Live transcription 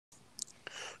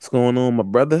What's going on, my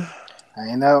brother?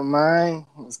 Ain't up, man.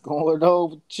 What's going on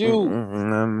with you?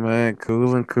 Man,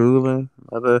 cooling.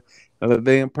 Another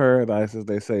day in paradise, as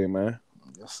they say, man.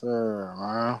 Yes,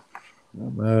 sir,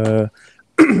 man.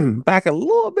 I'm, back a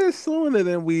little bit sooner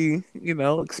than we,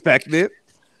 expected,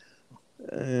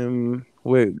 and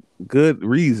with good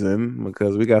reason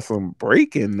because we got some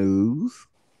breaking news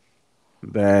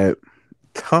that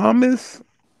Thomas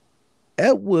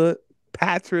Edward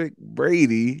Patrick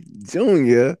Brady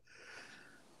Jr.,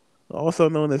 also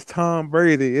known as Tom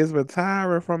Brady, is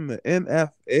retiring from the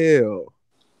NFL.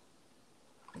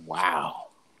 Wow.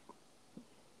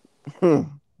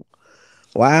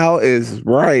 Wow is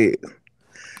right.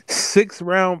 Sixth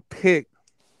round pick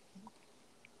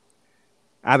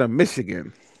out of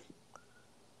Michigan.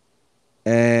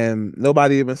 And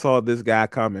nobody even saw this guy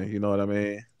coming. You know what I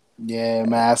mean? Yeah,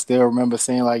 man. I still remember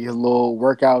seeing like his little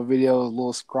workout videos,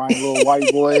 little scrawny little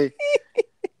white boy.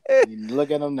 You look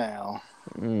at him now.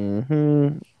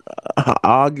 hmm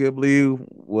Arguably,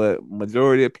 what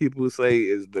majority of people say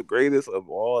is the greatest of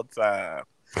all time.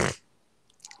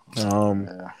 Um,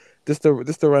 Yeah. just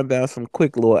to run down some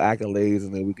quick little accolades,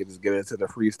 and then we can just get into the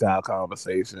freestyle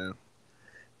conversation.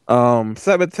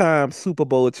 Seven-time Super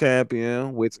Bowl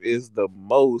champion, which is the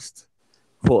most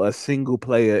for a single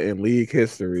player in league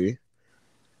history.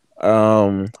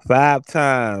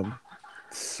 Five-time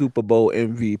Super Bowl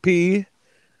MVP,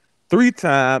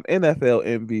 three-time NFL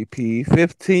MVP,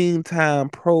 15-time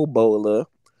Pro Bowler.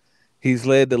 He's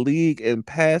led the league in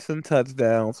passing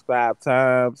touchdowns five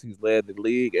times. He's led the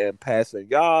league in passing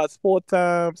yards four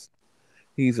times.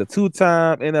 He's a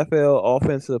two-time NFL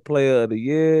Offensive Player of the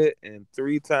Year and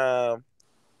three-time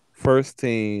first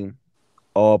team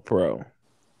All Pro.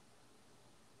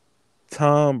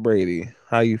 Tom Brady,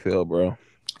 how you feel, bro?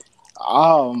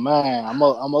 Oh man, I'm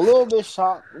a little bit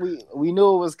shocked. We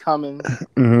knew it was coming.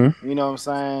 Mm-hmm. You know what I'm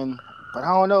saying? But I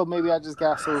don't know. Maybe I just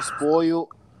got so spoiled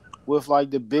with like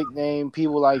the big name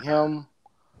people like him.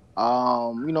 You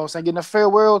know what I'm saying, getting a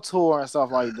farewell tour and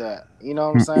stuff like that. You know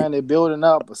what I'm saying? They're building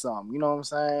up or something. You know what I'm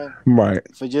saying?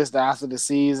 Right. For just after the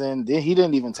season. Then he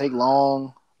didn't even take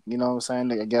long. You know what I'm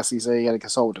saying? I guess he said he had to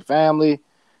consult with the family.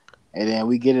 And then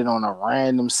we get it on a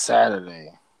random Saturday.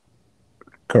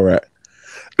 Correct.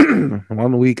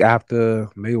 1 week after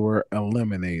they were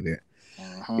eliminated.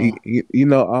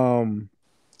 Mm-hmm.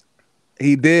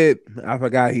 He did. I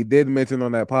forgot. He did mention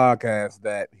on that podcast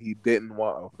that he didn't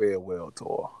want a farewell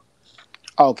tour.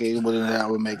 Okay, well then that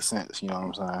would make sense. You know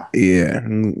what I'm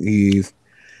saying? Yeah, he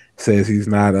says he's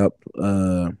not up.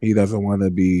 He doesn't want to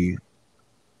be,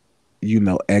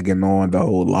 egging on the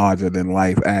whole larger than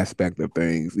life aspect of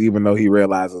things, even though he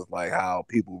realizes like how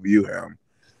people view him,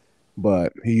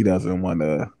 but he doesn't want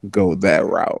to go that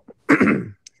route.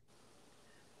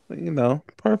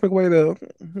 Perfect way to,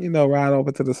 ride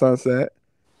over to the sunset.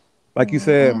 Like you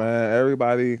said, Mm-hmm.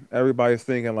 man, everybody's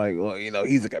thinking like, well,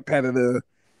 he's a competitor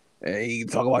and he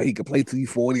talk about he could play till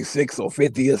he's 46 or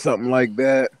 50 or something like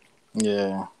that.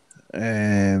 Yeah.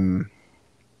 And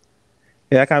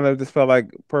yeah, I kind of just felt like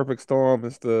perfect storm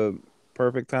is the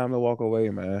perfect time to walk away,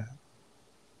 man.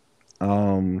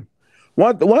 Um,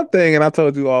 one thing, and I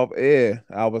told you off air,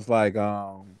 I was like,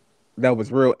 that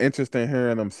was real interesting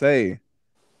hearing him say,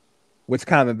 which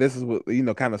kind of this is what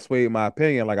kind of swayed my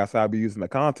opinion. Like I said, I'll be using the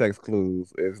context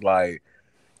clues. Is like,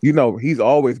 he's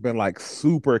always been like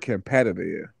super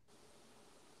competitive,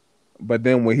 but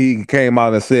then when he came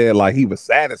out and said like he was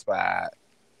satisfied,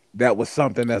 that was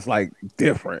something that's like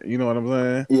different. You know what I'm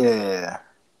saying? Yeah.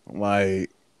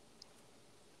 Like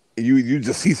you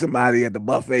just see somebody at the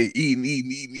buffet eating.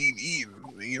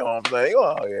 You know what I'm saying?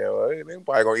 Oh yeah, well, they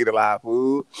probably gonna eat a lot of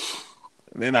food.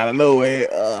 And then out of nowhere,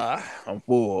 I'm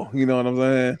full. You know what I'm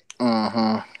saying?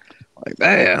 Mm-hmm. Like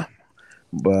damn.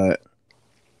 But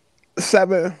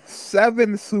seven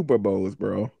Super Bowls,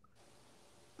 bro.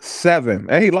 Seven.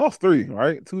 And he lost three,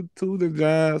 right? Two to the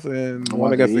Giants and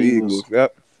one Went to the against the Eagles. Eagles.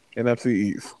 Yep. NFC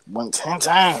East. Went 10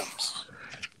 times.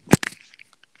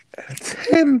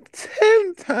 10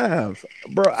 times.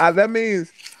 Bro, that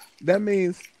means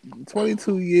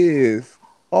 22 years.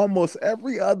 Almost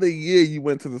every other year you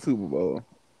went to the Super Bowl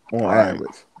on Right.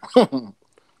 average.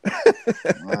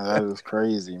 Man, that is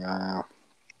crazy, man.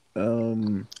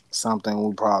 um Something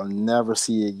we'll probably never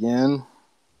see again.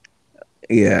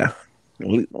 yeah.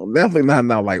 Definitely not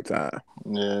in our lifetime.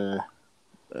 Yeah.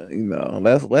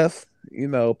 Let's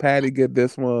Patty get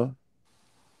this one.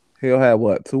 He'll have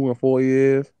what, 2 and 4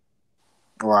 years?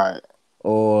 Right.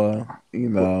 Or,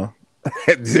 But,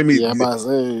 Jimmy yeah, I'm about to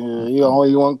say, you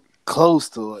only one close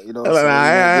to it. You know what I'm saying?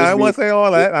 You know, I this ain't be gonna say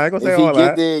all that. I ain't gonna say if he all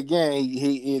get that. there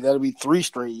again, that'll be 3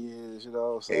 straight years. You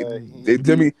know what Hey, I'm saying? He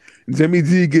be Jimmy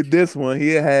G get this one. He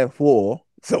had four.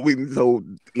 So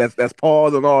let's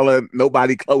pause on all that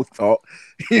nobody close talk.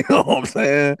 You know what I'm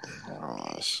saying?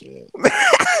 oh shit.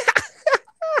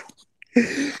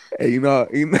 Hey, you know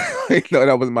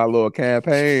that was my little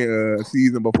campaign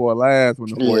season before last when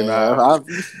the Yeah, 49ers.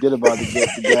 you forget about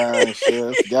the guy and shit.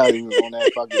 I forgot he was on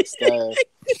that fucking staff.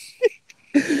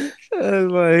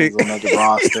 It's He's on that like,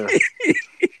 roster.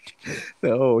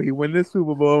 oh, he win this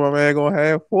Super Bowl. My man gonna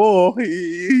have four.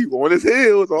 He on his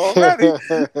heels already.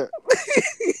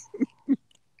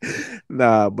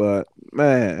 Nah, but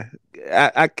man,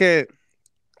 I can't.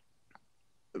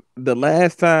 The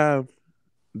last time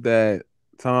that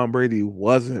Tom Brady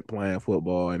wasn't playing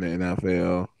football in the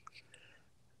NFL,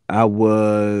 I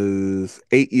was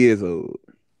 8 years old,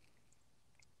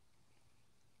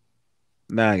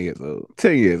 9 years old,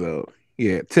 10 years old.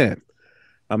 Yeah, 10.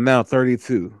 I'm now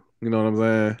 32. You know what I'm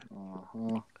saying?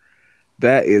 Mhm.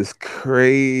 That is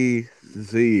crazy.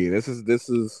 This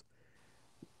is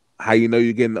how you know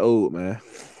you're getting old, man.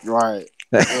 Right.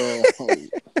 Yeah.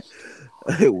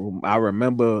 I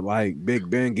remember like Big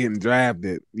Ben getting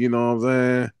drafted. You know what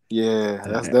I'm Yeah,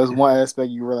 saying? that's one aspect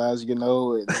you realize you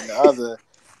know, and then the other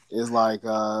is like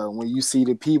when you see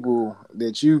the people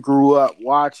that you grew up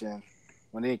watching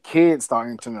when their kids start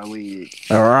entering the league.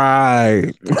 All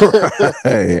right, right.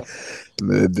 Yeah,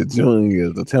 The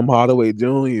juniors, the Tim Hardaway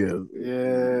Juniors,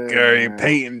 Gary man.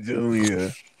 Payton Jr.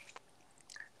 You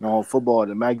know, football,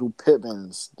 the Michael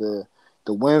Pittmans, the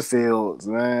Winfields,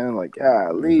 man, like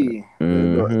golly, the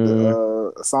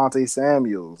Mm-hmm. Asante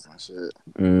Samuels and shit.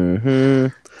 Mm-hmm.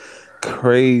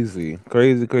 Crazy,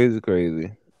 crazy, crazy,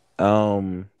 crazy.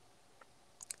 Um,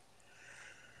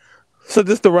 so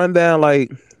just to run down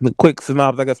like the quick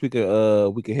synopsis, I guess we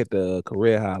could hit the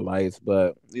career highlights,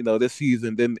 but this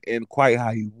season didn't end quite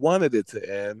how he wanted it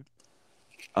to end.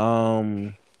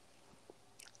 Um,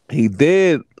 he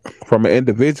did from an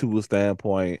individual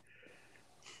standpoint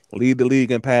lead the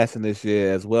league in passing this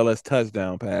year as well as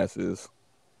touchdown passes.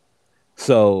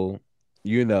 So,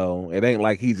 it ain't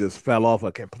like he just fell off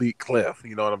a complete cliff.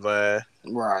 You know what I'm saying?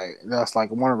 Right. That's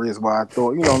like one of the reasons why I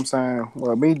thought, you know what I'm saying?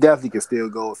 Well, me definitely could still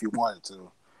go if he wanted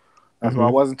to. That's why I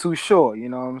Hmm. wasn't too sure, you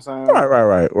know what I'm saying? Right, right,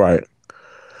 right, right.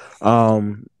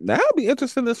 That'll be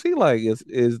interesting to see. Like, is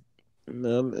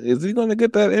he going to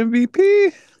get that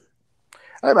MVP?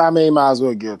 I mean, might as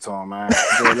well give it to him, man.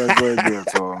 Let's go ahead and give it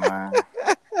to him, man.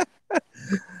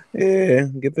 Yeah,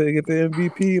 get the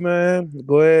MVP, man.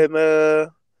 Go ahead and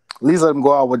At least let him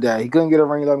go out with that. He couldn't get a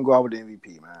ring, let him go out with the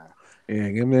MVP, man. yeah,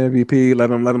 give him the MVP. Let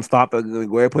him stop the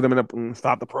go ahead, put him in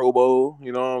stop the Pro Bowl.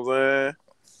 You know what I'm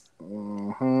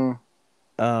Mm-hmm.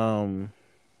 saying?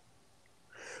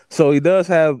 So he does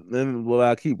have, and what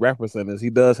I keep referencing is he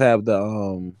does have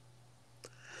the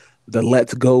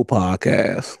Let's Go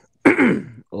podcast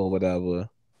or whatever.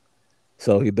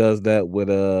 So he does that with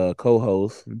a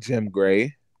co-host Jim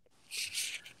Gray.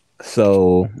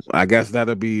 So I guess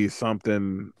that'll be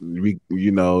something we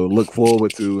look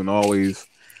forward to and always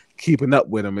keeping up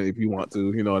with him if you want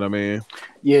to. You know what I mean?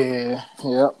 Yeah,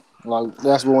 yep. Like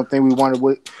that's one thing we wanted.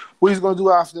 What he's gonna do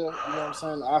after, you know what I'm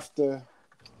saying, after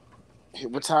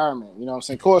retirement. You know what I'm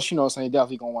saying? Of course, you know what I'm saying,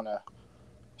 definitely gonna wanna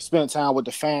spend time with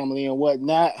the family and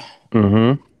whatnot.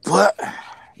 Mm-hmm. But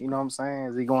you know what I'm saying?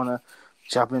 Is he gonna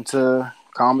jump into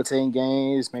commentating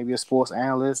games, maybe a sports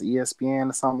analyst, ESPN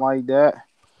or something like that?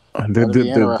 Do, That'll do, be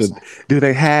do, do, interesting. do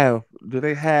they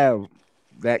have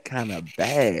that kind of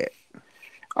bad?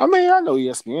 I mean, I know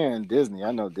ESPN and Disney.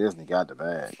 I know Disney got the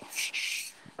bag.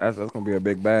 That's gonna be a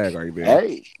big bag right there.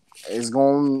 Hey, it's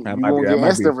going That you might be gonna that get might be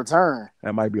instant return.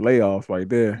 that might be layoffs right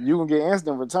there. You gonna get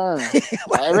instant return.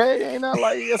 I mean, ain't nothing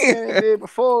like ESPN did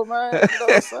before, man. You know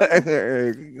what I'm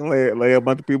saying? lay a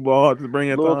bunch of people off to bring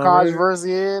in Little Tom Brady. controversy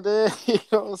here, there. You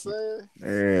know what I'm saying?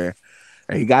 Yeah,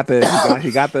 and he got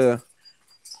to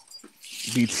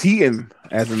be cheating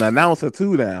as an announcer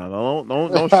too now.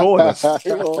 Don't short us.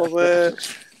 You know what I'm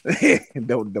saying?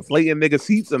 Deflating nigga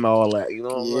seats and all that. You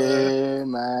know what I'm Yeah,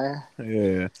 man.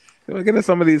 saying? Yeah. We're getting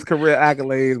some of these career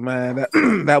accolades,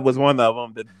 man. That was one of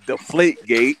them. The Deflate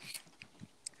Gate.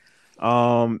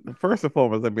 First and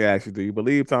foremost, let me ask you: do you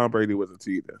believe Tom Brady was a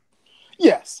cheater?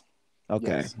 Yes, Okay,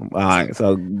 yes. all right.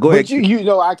 So go But ahead. you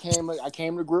know, I came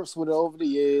to grips with it over the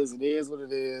years. It is what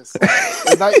it is.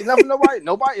 It's not enough.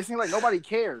 Nobody. It seems like nobody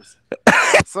cares.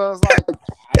 So it's like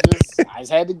I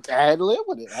had to live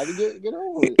with it. I had to get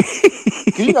over it.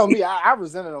 Cause you know me, I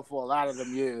resented him for a lot of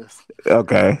them years.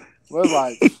 Okay. But it's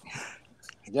like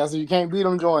Guess if you can't beat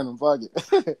them, join them. Fuck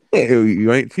it.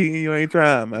 You ain't cheating, you ain't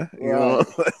trying, man. You know.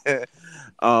 Right.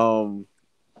 um.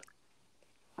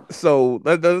 So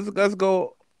let's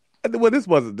go. Well, this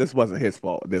wasn't his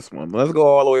fault. This one. Let's go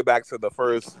all the way back to the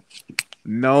first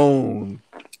known,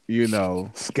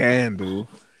 scandal,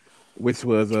 which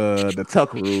was the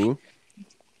Tuck rule.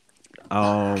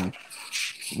 Um,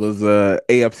 was a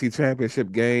AFC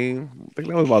Championship game. I think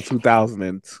that was about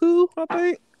 2002. I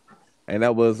think, and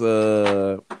that was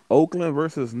Oakland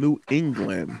versus New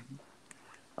England.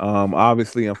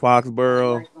 Obviously in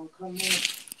Foxborough,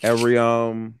 every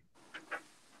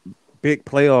big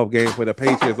playoff game for the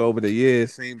Patriots over the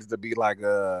years seems to be like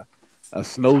a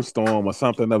snowstorm or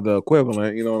something of the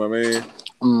equivalent. You know what I mean?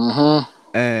 Mm-hmm.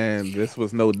 And this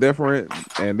was no different.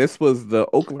 And this was the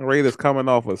Oakland Raiders coming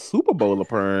off a Super Bowl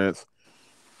appearance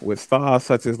with stars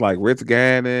such as like Rich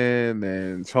Gannon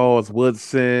and Charles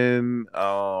Woodson.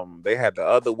 They had the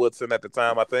other Woodson at the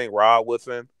time, I think, Rod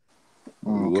Woodson,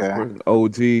 who was Okay.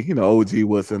 OG, OG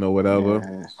Woodson or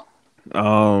whatever. Yeah.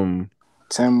 Um,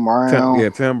 Tim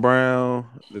Brown. Tim Brown.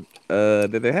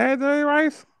 Did they have Jerry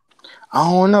Rice? I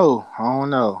don't know. I don't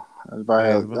know. Everybody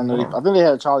Yeah, has, I think they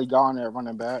had Charlie Garner at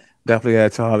running back. definitely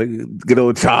had Charlie. Good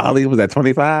old Charlie. Was that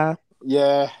 25?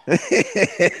 Yeah.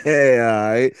 Yeah,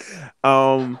 all right.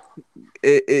 Um,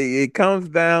 it comes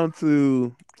down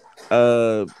to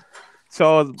uh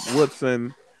Charles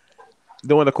Woodson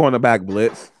doing the cornerback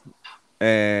blitz,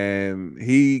 and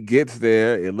he gets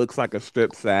there. It looks like a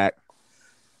strip sack.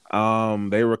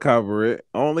 They recover it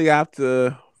only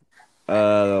after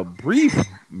a brief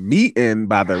meeting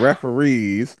by the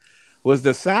referees was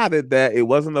decided that it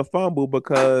wasn't a fumble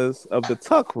because of the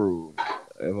tuck rule.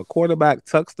 If a quarterback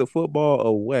tucks the football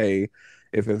away,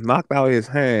 if it's knocked out of his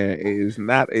hand, it is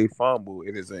not a fumble.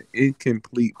 It is an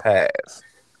incomplete pass.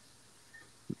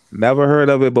 Never heard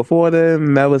of it before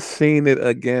then. Never seen it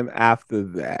again after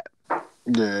that.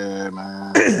 Yeah,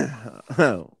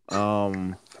 man.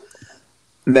 um.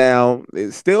 Now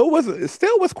it still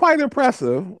was quite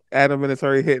impressive. Adam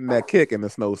Vinatieri hitting that kick in the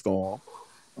snowstorm,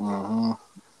 Mm-hmm.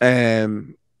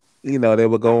 and they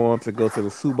would go to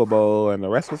the Super Bowl, and the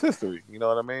rest was history. You know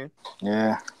what I mean?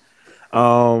 Yeah.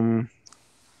 Um,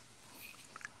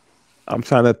 I'm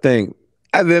trying to think.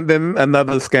 And then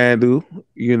another scandal,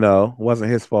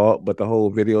 wasn't his fault, but the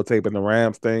whole videotaping the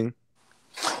Rams thing.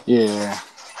 Yeah.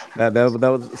 That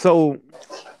was so.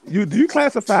 Do you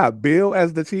classify Bill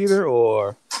as the cheater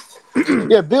or?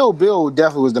 Yeah, Bill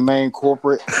definitely was the main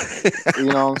corporate. You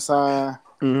know what I'm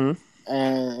saying? Hmm.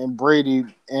 And Brady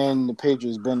and the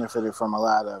Patriots benefited from a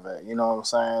lot of it. You know what I'm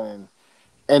saying?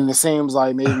 And it seems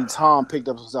like maybe Tom picked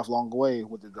up some stuff along the way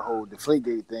with the whole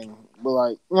Deflategate thing. But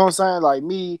like, you know what I'm saying? Like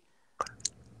me,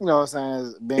 you know what I'm saying,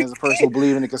 as being as a person who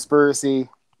believes in the conspiracy,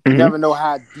 you Hmm. never know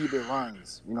how deep it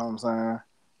runs. You know what I'm saying?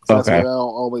 So that's what Okay.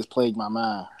 always plagued my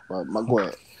mind. But go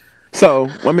ahead. So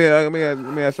let me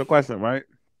ask you a question, right?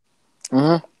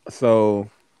 Mm-hmm. So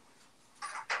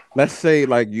let's say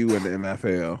like you in the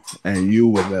NFL and you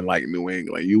was in like New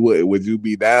England, would you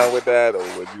be down with that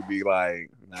or would you be like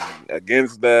not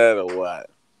against that or what?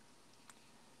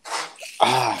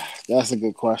 That's a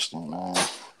good question, man.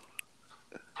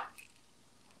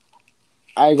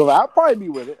 I ain't gonna. I'll probably be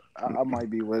with it. I might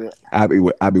be with it. I'd be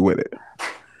with it.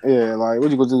 Yeah, like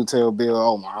what you gonna do? Tell Bill,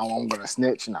 oh my, I'm gonna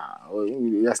snitch? Nah,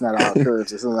 that's not our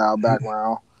curse. It's in our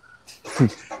background.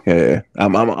 Yeah,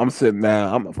 I'm sitting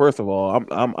down. First of all,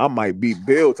 I might beat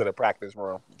Bill to the practice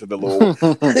room to the little.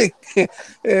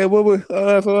 Yeah,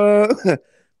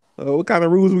 what kind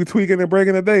of rules we tweaking and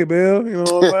breaking today, Bill? You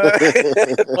know what I'm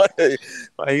saying?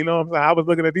 You know what I'm saying? I was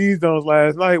looking at these Jones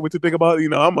last night. What you think about?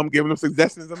 I'm giving them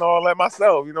suggestions and all that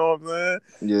myself. You know what I'm saying?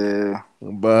 Yeah,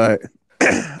 But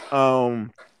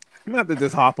not to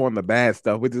just hop on the bad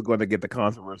stuff. We're just going to get the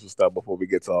controversial stuff before we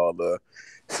get to all the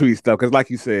sweet stuff. Because,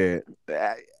 like you said,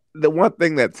 the one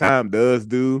thing that time does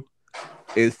do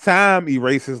is time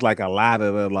erases like a lot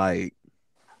of the like.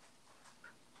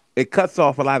 It cuts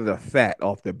off a lot of the fat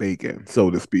off the bacon, so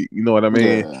to speak. You know what I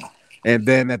mean? yeah, And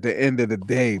then at the end of the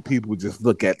day, people just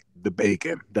look at the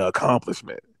bacon, the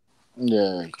accomplishment.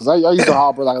 yeah. Because I used to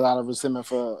harbor like a lot of resentment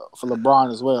for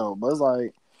LeBron as well. But it's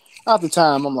like at the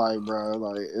time, I'm like, bro,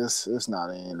 like it's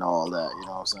not in all that. You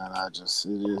know what I'm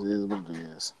saying? It is what it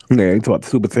is. Yeah, you talk the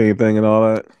super team thing and all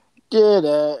that. Yeah,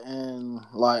 that and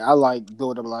like I like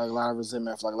build up like a lot of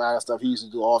resentment for like a lot of stuff he used to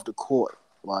do off the court.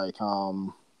 Like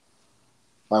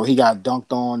when he got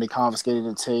dunked on, they confiscated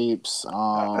the tapes.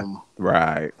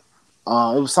 Right.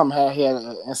 It was something he had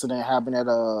an incident happen at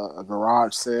a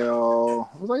garage sale.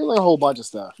 It was like a whole bunch of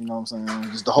stuff. You know what I'm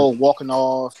saying? Just the whole walking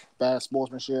off, bad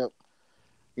sportsmanship.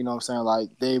 You know what I'm saying? Like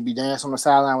they be dancing on the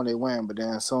sideline when they win, but then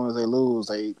as soon as they lose,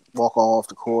 they walk off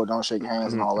the court, don't shake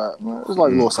hands and all that. You know, it's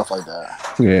like little stuff like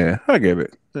that. Yeah, I get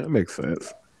it. That makes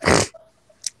sense.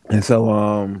 And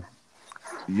so,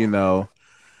 you know,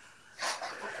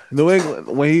 New England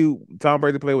when he Tom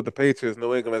Brady played with the Patriots,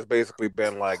 New England has basically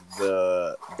been like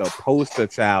the poster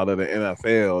child of the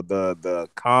NFL, the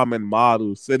common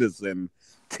model citizen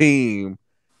team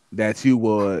that you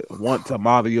would want to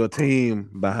model your team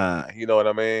behind. You know what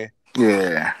I mean?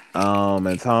 Yeah.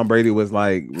 And Tom Brady was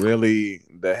like really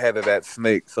the head of that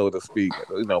snake, so to speak,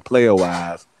 player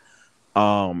wise.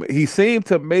 He seemed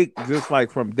to make just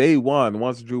like from day one,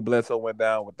 once Drew Bledsoe went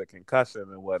down with the concussion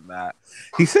and whatnot,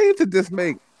 he seemed to just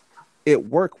make it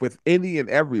work with any and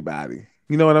everybody.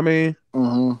 You know what I mean?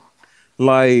 Mm-hmm.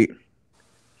 Like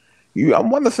I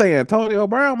want to say Antonio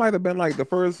Brown might have been like the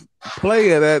first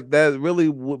player that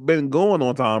really been going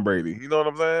on Tom Brady. You know what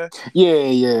I'm saying? Yeah,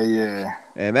 yeah, yeah,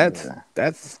 And yeah.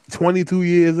 that's 22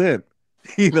 years in.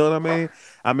 You know what I mean?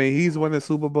 I mean, he's winning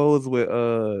Super Bowls with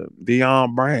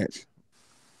Deion Branch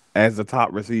as the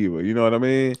top receiver. You know what I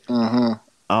mean?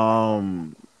 Mm-hmm.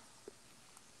 Um,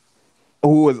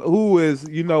 who is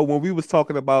when we was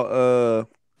talking about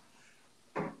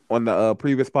on the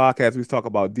previous podcast we was talking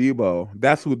about Debo.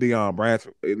 That's who Deion Branch.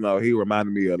 He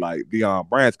reminded me of like Deion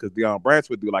Branch because Deion Branch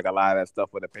would do like a lot of that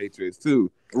stuff for the Patriots too,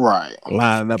 Right.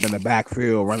 lining up in the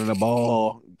backfield, running the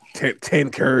ball,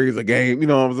 10 carries a game. You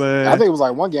know what I'm I saying? think it was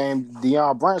like one game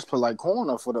Deion Branch put like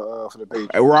corner for the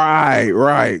Patriots.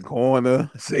 Right.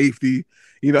 Corner, safety.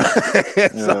 You know,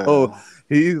 so Yeah.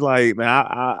 he's like,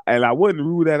 now and I wouldn't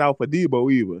rule that out for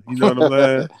Debo either. You know what I'm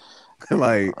saying?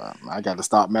 Like, I got to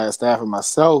stop Matt Stafford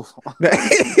myself.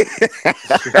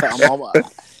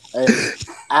 Hey,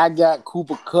 I got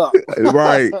Cooper Cup.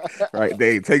 right, right.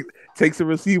 They takes a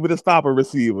receiver to stop a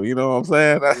receiver. You know what I'm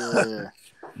saying? Yeah.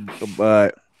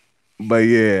 but but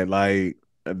yeah, like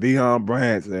Deion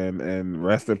Branch and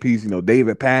rest in peace.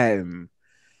 David Patton,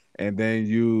 and then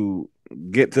you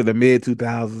get to the mid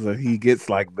 2000s and he gets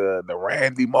like the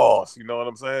Randy Moss. You know what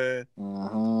I'm saying?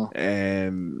 Mm-hmm.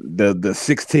 And the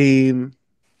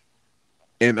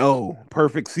 16-0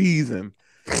 perfect season,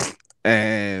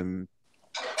 and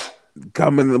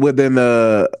coming within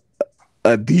a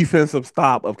defensive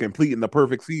stop of completing the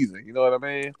perfect season. You know what I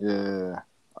mean? Yeah.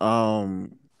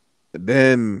 Um,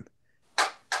 then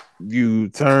you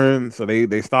turn. So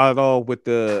they started off with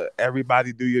the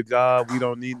everybody do your job. We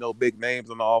don't need no big names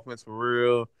on the offense for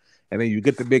real. And then you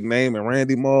get the big name and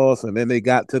Randy Moss, and then they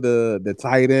got to the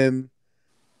tight end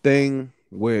thing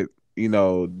with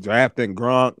drafting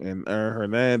Gronk and Aaron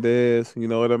Hernandez. You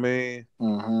know what I mean?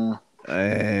 Mm-hmm.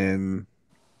 And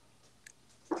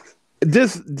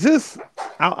just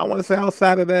I want to say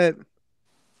outside of that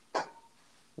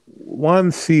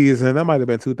one season, that might have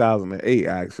been 2008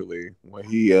 actually, when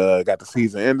he got the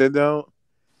season ended though.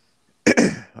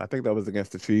 I think that was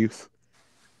against the Chiefs.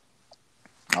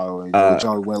 Oh, the Uh,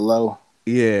 joint went low.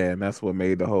 yeah, and that's what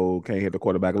made the whole can't hit the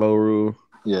quarterback low rule.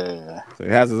 Yeah. So he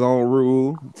has his own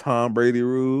rule, Tom Brady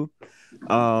rule.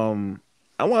 Um,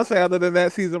 I want to say other than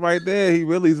that season right there, he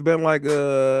really's been like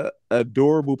a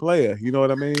durable player. You know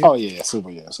what I mean? Oh yeah,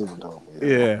 super dope.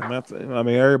 Yeah. Yeah, I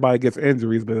mean, everybody gets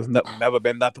injuries, but it's never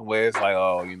been nothing where it's like,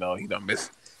 oh, he done miss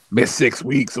 6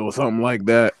 weeks or something like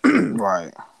that.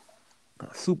 Right.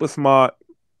 Super smart,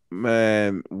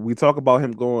 man. We talk about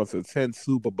him going to 10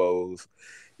 Super Bowls.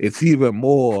 It's even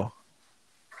more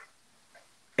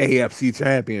AFC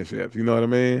championships. You know what I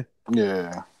mean?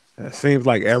 Yeah. It seems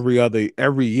like every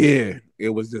year it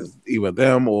was just either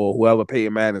them or whoever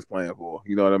Peyton Manning's playing for.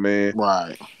 You know what I mean?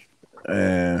 Right.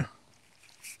 And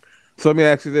so let me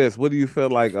ask you this: what do you feel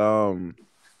like?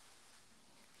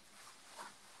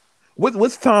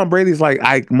 What's Tom Brady's like?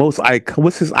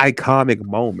 What's his iconic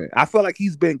moment? I feel like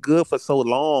he's been good for so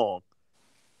long.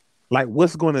 Like,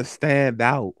 what's going to stand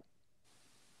out?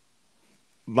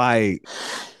 Like,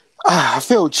 I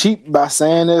feel cheap by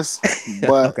saying this,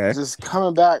 but okay, just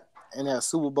coming back in that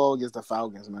Super Bowl against the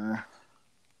Falcons, man.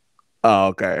 oh,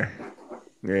 okay,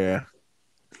 yeah,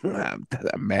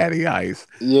 Matty Ice,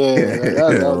 Yeah,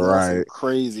 that's a right.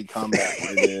 crazy comeback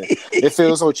right there. It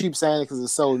feels so cheap saying it because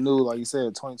it's so new. Like you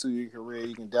said, 22-year career,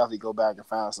 you can definitely go back and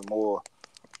find some more.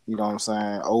 You know what I'm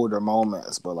saying? Older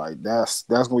moments, but like that's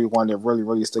gonna be one that really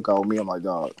really stick out with me. I'm like,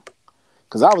 dog,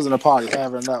 because I was in a party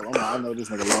having it up. I'm like, I know this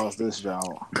nigga lost this job.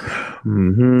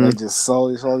 Mm-hmm. They just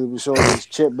slowly but surely just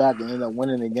chip back and end up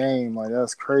winning the game. Like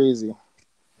that's crazy.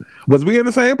 Was we in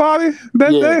the same party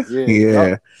that Yeah, day? yeah,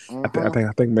 yep. Yeah. Mm-hmm.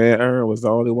 I think me and Aaron was the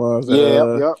only ones that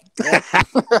Yeah, yep,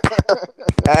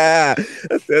 yep,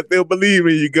 I still believe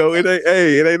in you go. It ain't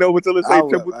it ain't over till it I say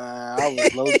was triple. man, I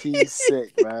was low key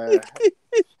sick, man.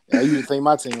 Yeah, I used to think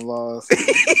my team lost.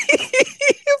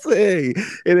 Hey,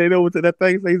 it ain't over till that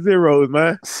thing say zeros,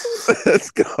 man.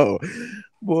 Let's go.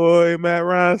 Boy, Matt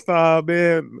Rhinestar,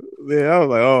 man. Yeah, I was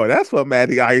like, oh, that's what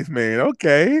Matty Ice, man.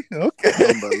 Okay. Okay.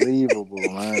 Unbelievable,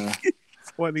 man.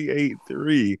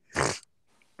 28-3.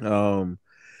 Um,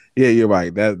 yeah, you're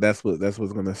right. That's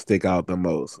what's gonna stick out the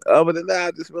most. Other than that,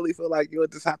 I just really feel like you'll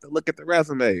just have to look at the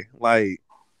resume. Like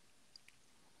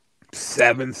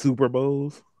 7 Super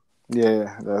Bowls.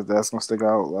 Yeah, that's gonna stick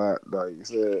out. Like you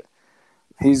said,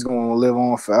 he's gonna live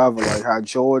on forever. Like how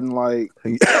Jordan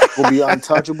will be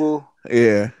untouchable.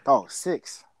 Yeah. Oh,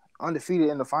 6 undefeated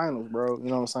in the finals, bro. You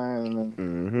know what I'm saying? And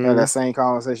then had Hmm. that same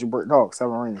conversation. Dog,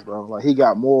 7 rings, bro. Like he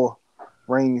got more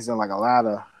rings than like a lot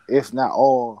of, if not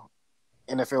all,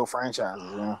 NFL franchises.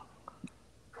 You know.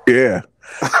 Yeah.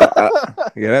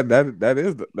 Yeah, that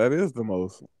is the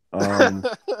most. Um,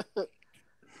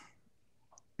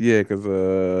 yeah, because I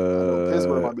know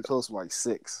Pittsburgh might be close to like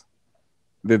 6.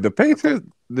 did the I think. Patriots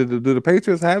did the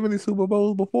Patriots have any Super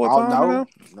Bowls before Oh Tom no, now?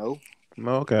 no.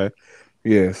 No, okay.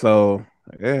 Yeah, so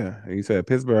yeah, you said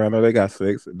Pittsburgh. I know they got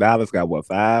 6. Dallas got what,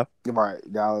 5? You're right,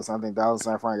 Dallas. I think Dallas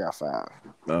San Fran got 5.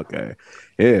 Okay,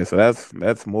 yeah. So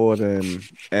that's more than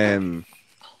and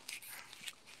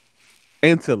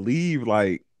to leave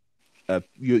like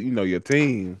you know your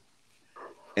team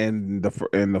and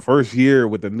in the first year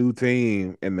with the new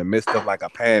team in the midst of like a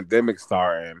pandemic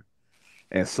starting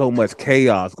and so much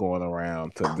chaos going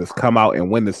around to just come out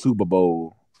and win the Super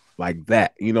Bowl like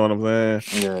that. You know what I'm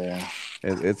saying? Yeah.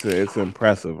 It's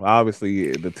impressive.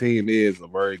 Obviously, the team is a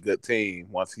very good team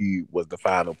once he was the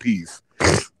final piece.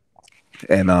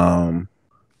 And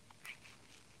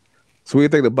so where do you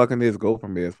think the Buccaneers go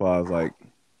from here as far as like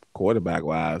quarterback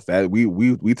wise? That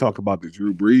we talked about the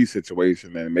Drew Brees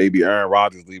situation and maybe Aaron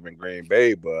Rodgers leaving Green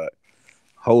Bay, but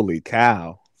holy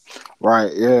cow.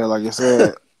 Right. Yeah. Like I said,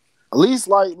 at least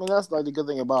like I mean that's like the good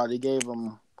thing about it. They gave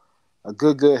him a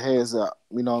good heads up.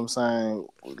 You know what I'm saying?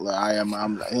 Like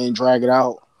I ain't drag it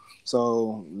out.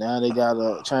 So now they got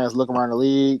a chance to look around the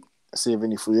league, see if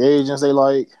any free agents they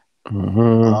like.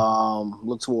 Mm-hmm.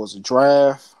 Look towards the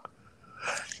draft.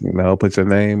 You know, put your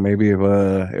name maybe if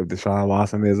Deshaun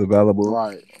Watson is available.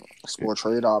 Right. Explore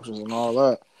trade options and all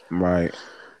that. Right.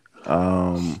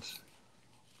 Um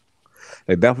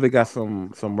they definitely got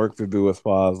some work to do as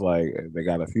far as like they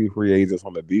got a few free agents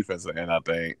on the defensive end, I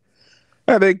think.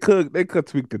 And they could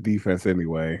tweak the defense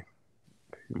anyway.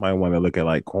 You might want to look at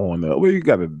like corner. Well, you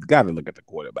gotta look at the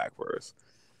quarterback first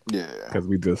Yeah. because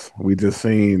we just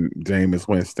seen Jameis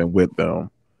Winston with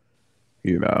them.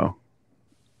 You know,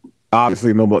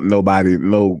 obviously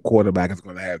no quarterback is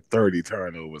going to have 30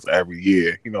 turnovers every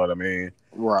year. You know what I mean?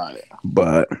 Right.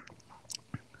 But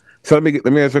so let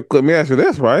me ask you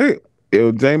this, right?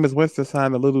 If Jameis Winston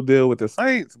signed a little deal with the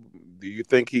Saints, do you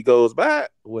think he goes back?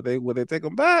 Would they take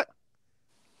him back?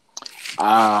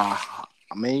 I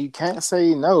mean, you can't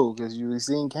say no because you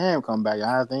seen Cam come back.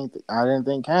 I didn't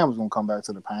think Cam was gonna come back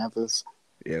to the Panthers.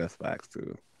 Yeah, that's facts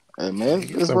too. Hey man,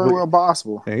 He's it's a very free, well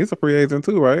possible. and he's a free agent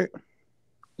too, right?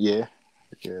 Yeah,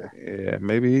 yeah, Yeah,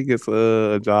 maybe he gets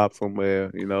a job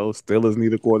somewhere. You know, Steelers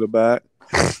need a quarterback.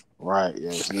 right.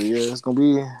 Yeah, so yeah, it's gonna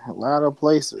be a lot of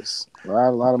places, a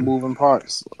lot of moving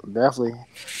parts. Definitely,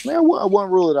 man. I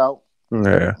wouldn't rule it out.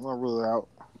 Yeah. I wouldn't rule it out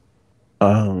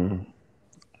Um.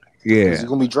 because Yeah. you're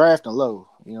gonna be drafting low.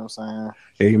 You know what I'm saying?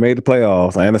 Yeah. He made the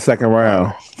playoffs and the second round.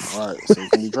 Right, right. So you're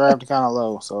gonna be drafting kind of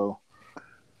low. So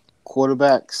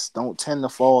quarterbacks don't tend to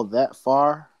fall that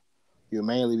far. You'll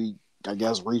mainly be, I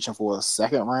guess, reaching for a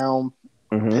second round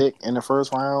Hmm. pick in the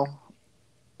first round,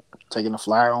 taking a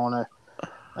flyer on it.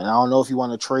 And I don't know if you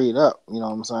want to trade up. You know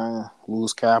what I'm saying?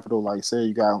 Lose capital, like I said,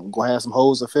 you got to go have some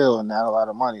holes to fill and not a lot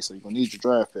of money, so you're gonna need your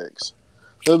draft picks.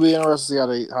 It'll be interesting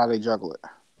to see how they juggle it.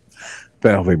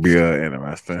 Definitely be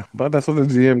interesting, but that's what the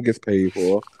GM gets paid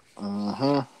for.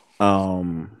 Mm-hmm.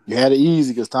 Um. You had it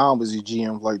easy because Tom was your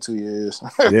GM for like 2 years.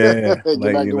 Yeah. Get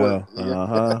back to work.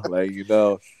 Yeah.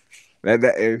 Like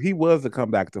that if he was to come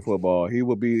back to football, he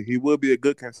would be a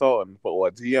good consultant for or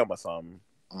a GM or something.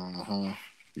 Mm-hmm.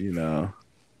 You know.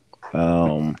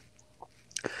 Um.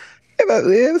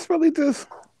 It's really just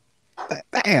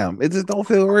damn. It just don't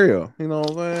feel real. You know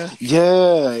what I'm saying?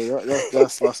 Yeah,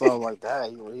 that's why I was like that.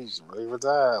 He's really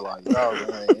retired. Like, yo,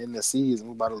 man, in the season,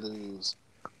 we about to lose.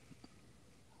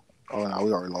 Oh no,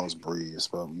 we already lost Breeze,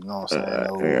 but you know what I'm saying?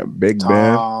 Yeah, No Big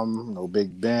Ben. Tom, no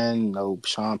Big Ben, no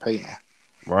Sean Payton.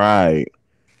 Right.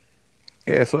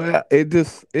 Yeah, so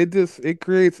it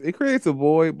creates a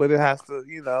void, but it has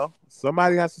to,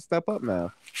 somebody has to step up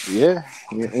now. Yeah,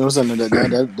 yeah. It was in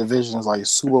that division is like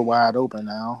super wide open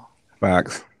now.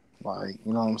 Facts. Like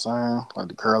you know what I'm saying? Like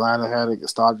the Carolina had it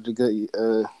started a good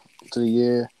to the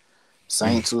year.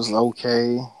 Saints was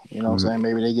okay. You know what I'm saying?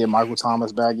 Maybe they get Michael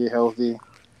Thomas back, get healthy, get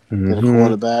a Mm-hmm.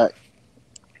 quarterback.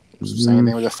 Same Hmm.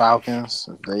 thing with the Falcons.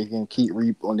 If they can keep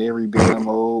on their rebuilding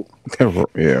mode.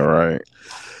 Yeah, right.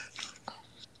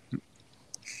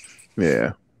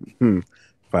 Yeah. Hmm.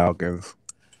 Falcons.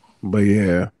 But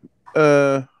yeah.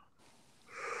 Uh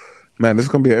Man, this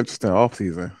is gonna be an interesting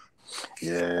offseason.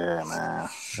 Yeah, man.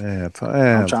 Man, I'm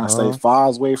damn, trying to stay Tom. far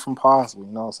away from possible.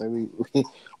 You know what I'm saying?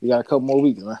 We got a couple more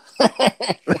weeks, man. You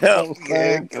know what I'm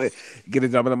Yeah, saying? get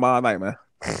it jumping tomorrow night, man.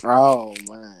 Oh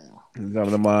man.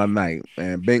 Jumping tomorrow night.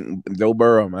 Man, Bink Joe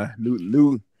Burrow, man.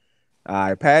 New all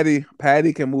right,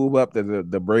 Patty can move up to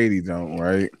the Brady zone,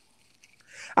 right?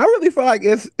 I really feel like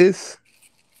it's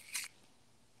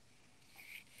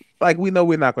like we know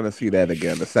we're not gonna see that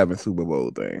again, the seven Super Bowl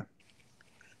thing.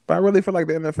 But I really feel like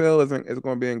the NFL is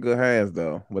going to be in good hands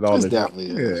though, with all This this young,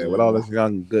 definitely is, yeah, with all yeah. this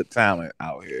young good talent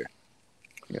out here.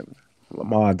 You know,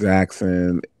 Lamar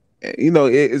Jackson,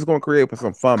 it's going to create for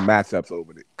some fun matchups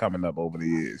coming up over the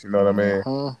years. You know what I mean?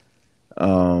 Mm-hmm.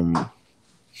 Um,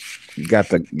 you got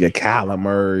your Kyler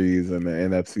Murrays and the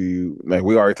NFC. Like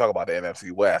we already talked about the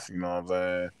NFC West. You know what I'm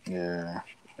saying? Yeah.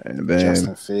 And then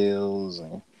Justin Fields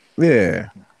and yeah,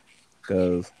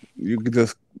 because you could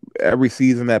just every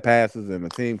season that passes and the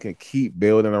team can keep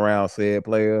building around said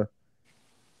player.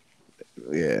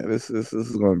 Yeah, this is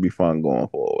going to be fun going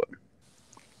forward.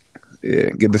 Yeah,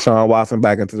 get Deshaun Watson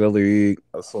back into the league,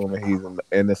 assuming he's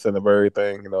innocent of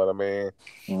everything. You know what I mean?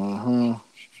 mm-hmm.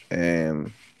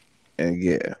 And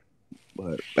yeah,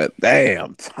 but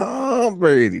damn, Tom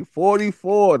Brady,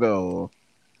 44 though.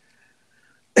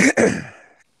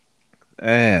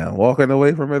 Damn, walking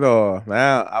away from it all.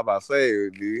 Now I'm about to say,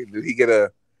 do he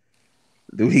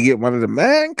get one of the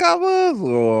man covers,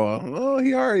 or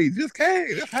he already just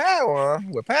had one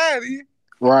with Patty.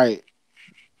 Right.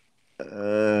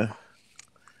 Uh,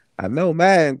 I know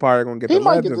Madden probably gonna get the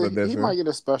Legends He edition. might get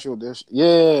a special edition.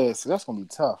 Yeah, so that's gonna be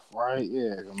tough, right?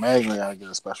 Yeah. Magna gotta get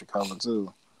a special cover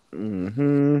too.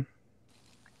 Hmm.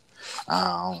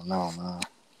 I don't know, man.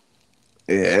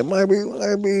 Yeah, it might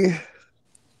be.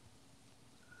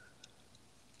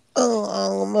 Oh, I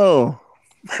don't know.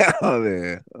 Oh,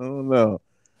 yeah, I don't know.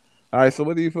 All right, so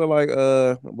what do you feel like?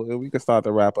 Well, we can start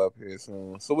to wrap up here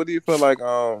soon. So, what do you feel like?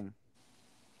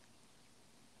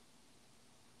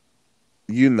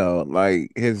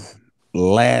 Like his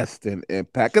lasting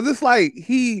impact, because it's like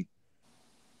he's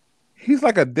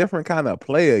like a different kind of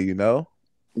player.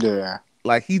 Yeah.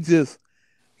 Like he just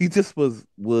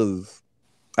was.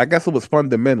 I guess it was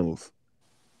fundamentals,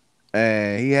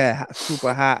 and he had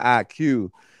super high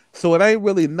IQ. So it ain't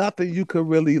really nothing you could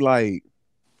really like.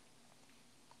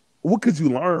 What could you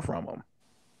learn from him?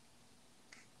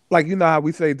 Like how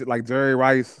we say that, like Jerry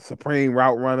Rice, supreme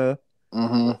route runner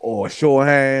Mm-hmm. or short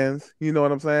hands. You know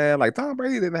what I'm saying? Like Tom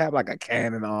Brady didn't have like a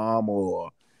cannon arm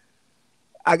or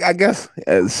I guess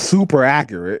super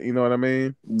accurate. You know what I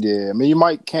mean? Yeah. I mean, you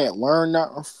might can't learn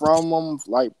nothing from them,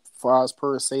 like far as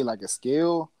per se, like a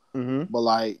skill. Hmm. But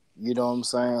like, you know what I'm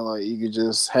saying? Like you could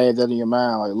just have that in your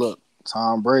mind. Like, look,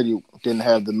 Tom Brady didn't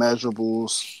have the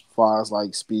measurables as far as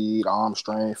like speed, arm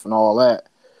strength, and all that,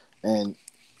 and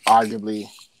arguably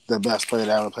the best player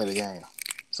to ever play the game.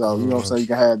 So you know what I'm Hmm. saying? You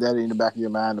can have that in the back of your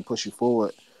mind to push you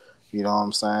forward. You know what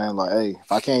I'm saying? Like, hey,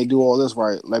 if I can't do all this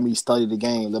right, let me study the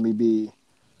game. Let me be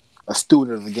a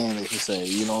student of the game, as you say.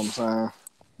 You know what I'm saying?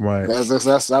 Right. That's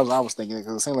what I was thinking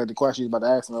because it seemed like the question you was about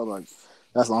to ask me. I was like,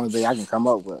 that's the only thing I can come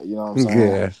up with. You know what I'm saying?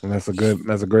 Yeah, and that's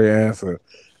a great answer.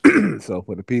 So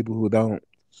for the people who don't,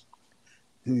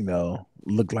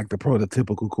 look like the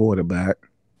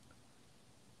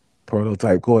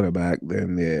prototype quarterback,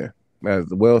 then yeah,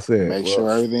 that's well said. Make Well,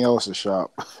 sure everything else is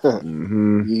sharp.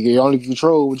 mm-hmm. You only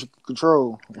control what you can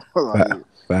control. Like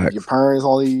if your Facts. parents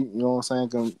only, you know what I'm saying,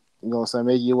 can you know what I'm saying,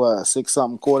 make you a 6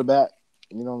 something quarterback.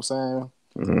 You know what I'm saying?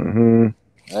 Mm-hmm.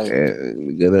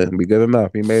 Hey, And be good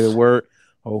enough. He made it work.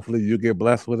 Hopefully, you get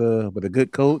blessed with a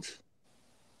good coach.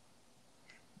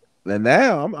 And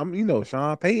now I'm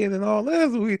Sean Payton and all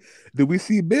this. Do we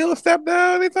see Bill step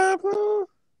down anytime soon?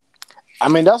 I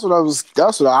mean that's what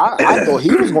I thought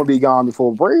he was gonna be gone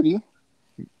before Brady.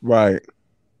 Right.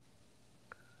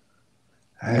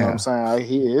 You know what I'm Yeah. saying? Like,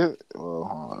 he is. Well,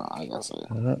 hold on, I guess I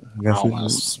I guess don't we.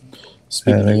 want to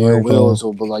speak Yeah, any they ill ain't will, going.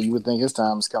 so but like you would think his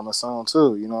time is coming soon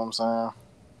too. You know what I'm saying?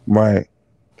 Right.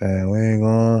 Damn, we ain't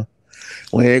going.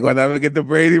 We ain't gonna never get the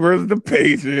Brady versus the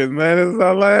Patriots, man. This is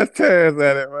our last chance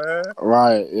at it, man.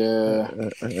 Right,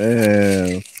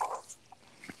 yeah.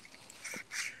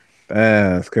 Man,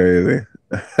 that's crazy.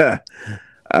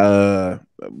 uh,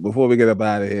 Before we get up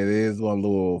out of here, there's one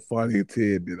little funny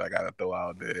tidbit I gotta throw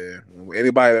out there.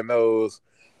 Anybody that knows,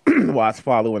 watch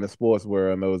following the sports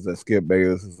world knows that Skip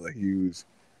Bayless is a huge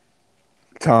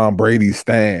Tom Brady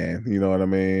stan. You know what I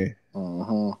mean?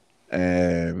 Mm-hmm.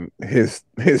 And his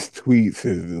tweets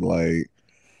is like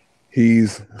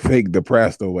he's fake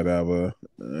depressed or whatever.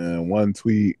 And one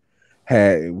tweet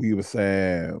had we was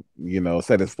saying,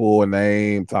 said his full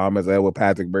name, Thomas Edward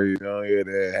Patrick Brady Jr.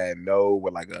 That had no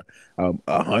with like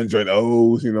a hundred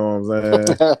O's, you know what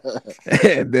I'm saying?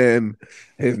 And then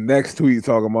his next tweet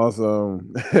talking about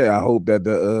some I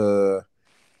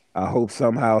hope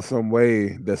somehow, some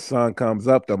way the sun comes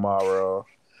up tomorrow.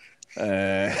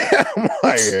 And I'm like,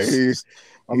 My he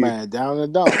man down in the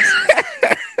dumps.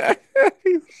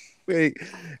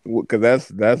 because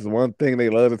that's one thing they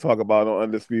love to talk about on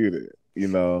Undisputed.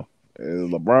 Is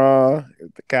LeBron,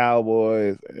 it's the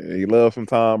Cowboys, and he loves some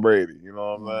Tom Brady. You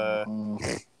know what I'm Mm-hmm.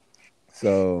 saying?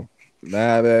 So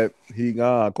now that he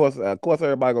gone, of course,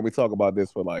 everybody gonna be talking about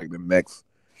this for like the next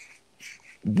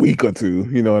week or two.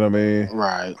 You know what I mean?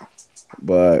 Right.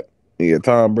 But yeah,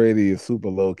 Tom Brady is super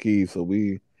low key, so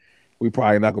we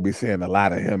probably not gonna be seeing a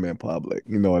lot of him in public.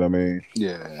 You know what I mean?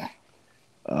 Yeah.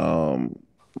 Um,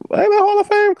 hey, the Hall of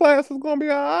Fame class is gonna be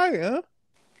all right, huh?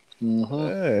 Mm-hmm.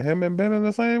 Yeah, him and Ben in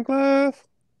the same class.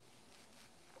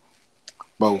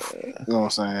 Both. You know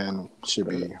what I'm saying? Should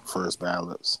be first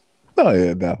ballots. Oh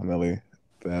yeah, definitely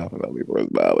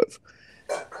first ballots.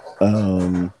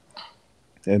 Um,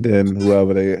 and then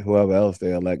whoever else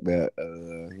they elect that,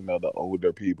 the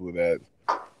older people that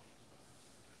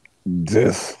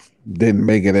just didn't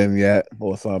make it in yet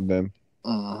or something.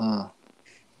 Mm-hmm.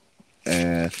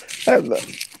 And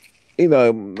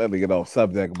let me get off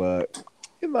subject, but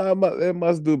it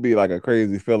must do be like a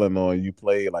crazy feeling on you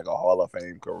play like a Hall of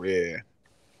Fame career,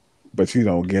 but you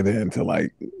don't get into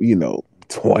like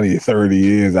 20, 30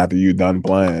 years after you done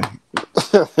playing.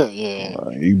 Yeah.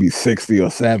 You be 60 or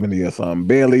 70 or something.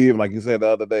 Barely even, like you said the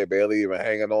other day, barely even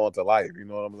hanging on to life. You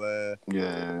know what I'm saying?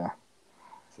 Yeah.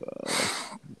 So,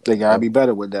 They gotta be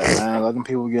better with that, man. Let them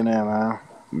people get in, man.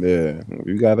 yeah,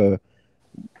 you gotta.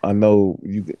 I know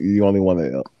you only want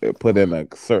to put in a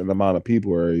certain amount of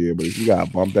people every year, but if you gotta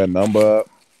bump that number up,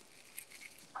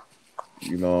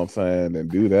 you know what I'm saying, and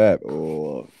do that.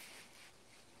 Or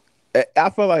I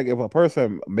feel like if a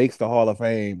person makes the Hall of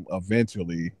Fame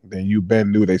eventually, then you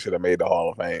been knew they should have made the Hall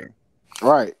of Fame.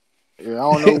 Right. Yeah,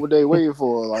 I don't know what they waiting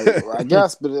for. Like, I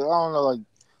guess, but I don't know.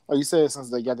 Like you said, since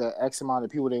they got that X amount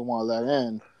of people they want to let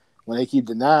in, when they keep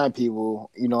denying people,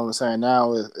 you know what I'm saying?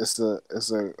 Now it's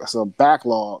a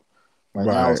backlog. Like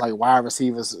now it's Right. like wide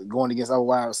receivers going against other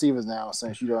wide receivers now.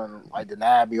 Since you don't like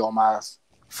denied me on my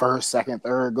first, second,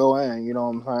 third go in, you know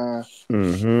what I'm saying?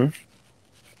 Mm-hmm.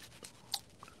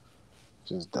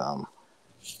 Just dumb.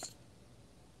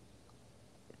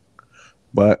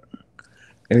 But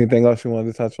anything else you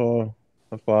wanted to touch on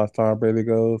as far as Tom Brady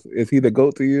goes? Is he the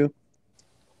GOAT to you?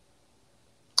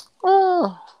 Uh,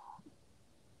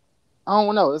 I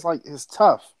don't know. It's like it's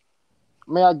tough.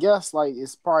 I mean, I guess like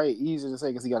it's probably easier to say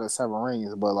because he got his 7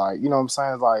 rings, but like you know what I'm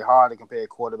saying, it's like hard to compare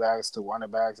quarterbacks to running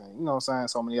backs, and you know what I'm saying,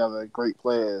 so many other great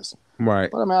players. Right.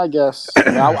 But I mean, I guess I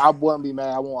mean I wouldn't be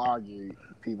mad. I won't argue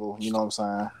people. You know what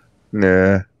I'm saying?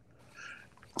 Yeah.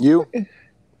 You?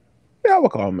 Yeah, I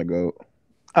would call him the GOAT.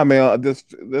 I mean,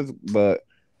 but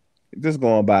just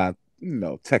going by,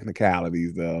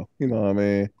 technicalities though. You know what I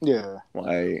mean? Yeah.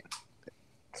 Like,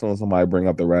 as soon as somebody bring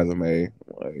up the resume,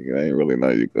 like, it ain't really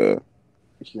nothing you could.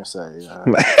 You can say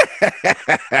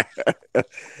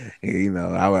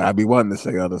I be wanting to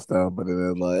say other stuff, but it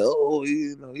is like, oh,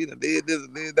 he done did this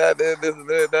and did that, did this and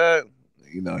did that.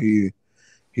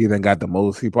 He done got the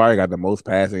most. He probably got the most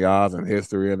passing yards in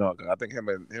history and all. I think him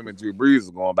and Drew Brees was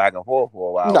going back and forth for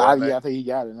a while, nah. wasn't Yeah, they? I think he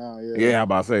got it now. Yeah. Yeah, I'm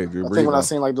about to say Drew I think Brees. when I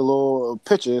seen like the little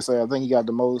picture, it said I think he got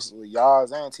the most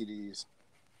yards and TDs.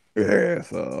 Yeah,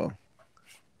 so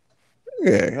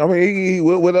yeah. I mean,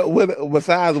 he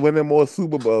besides winning more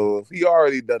Super Bowls, he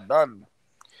already done.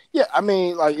 Yeah, I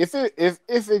mean, like if it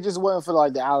just wasn't for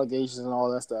like the allegations and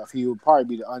all that stuff, he would probably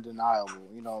be the undeniable.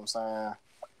 You know what I'm saying?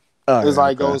 Oh It's yeah,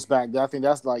 like okay. goes back. I think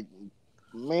that's like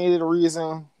mainly the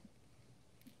reason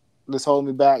this holding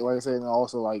me back. Like I said, and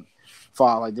also like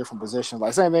find like different positions.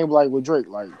 Like same thing like with Drake.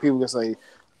 Like people can say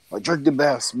like Drake the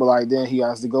best, but like then he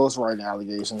has the ghostwriting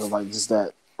allegations of like just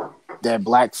that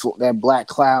black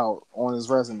cloud on his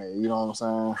resume. You know what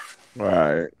I'm saying?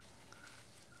 Right.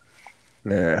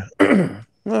 Yeah.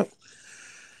 Well,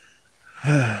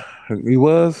 He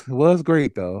was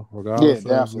great though, Yeah, regardless of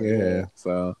definitely. yeah. Yeah,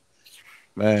 So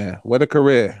man, what a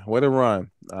career, what a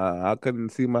run. I couldn't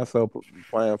see myself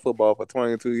playing football for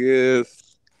 22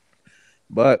 years,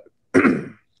 but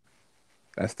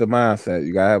that's the mindset.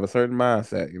 You gotta have a certain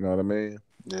mindset. You know what I mean?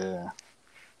 yeah.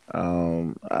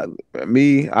 I,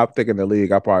 I'm thinking the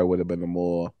league. I probably would have been the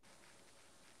more,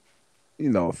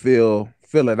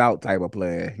 fill it out type of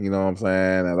player. You know what I'm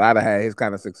saying? If I'd have had his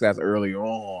kind of success early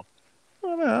on,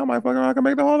 well, man, I might fucking I can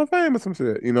make the Hall of Fame or some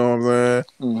shit. You know what I'm saying?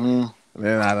 Hmm. And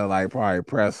then I'd have like probably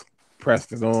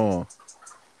pressed it on.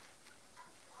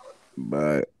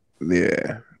 But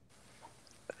yeah.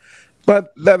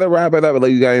 But that'll wrap it up.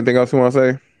 Like, you got anything else you want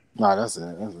to say? Nah, that's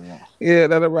it. That's it. Yeah,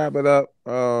 that'll wrap it up.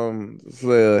 It's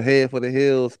a Head for the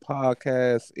Hills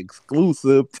podcast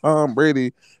exclusive. Tom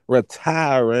Brady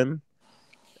retiring,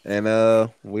 and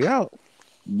we out.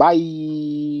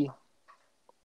 Bye.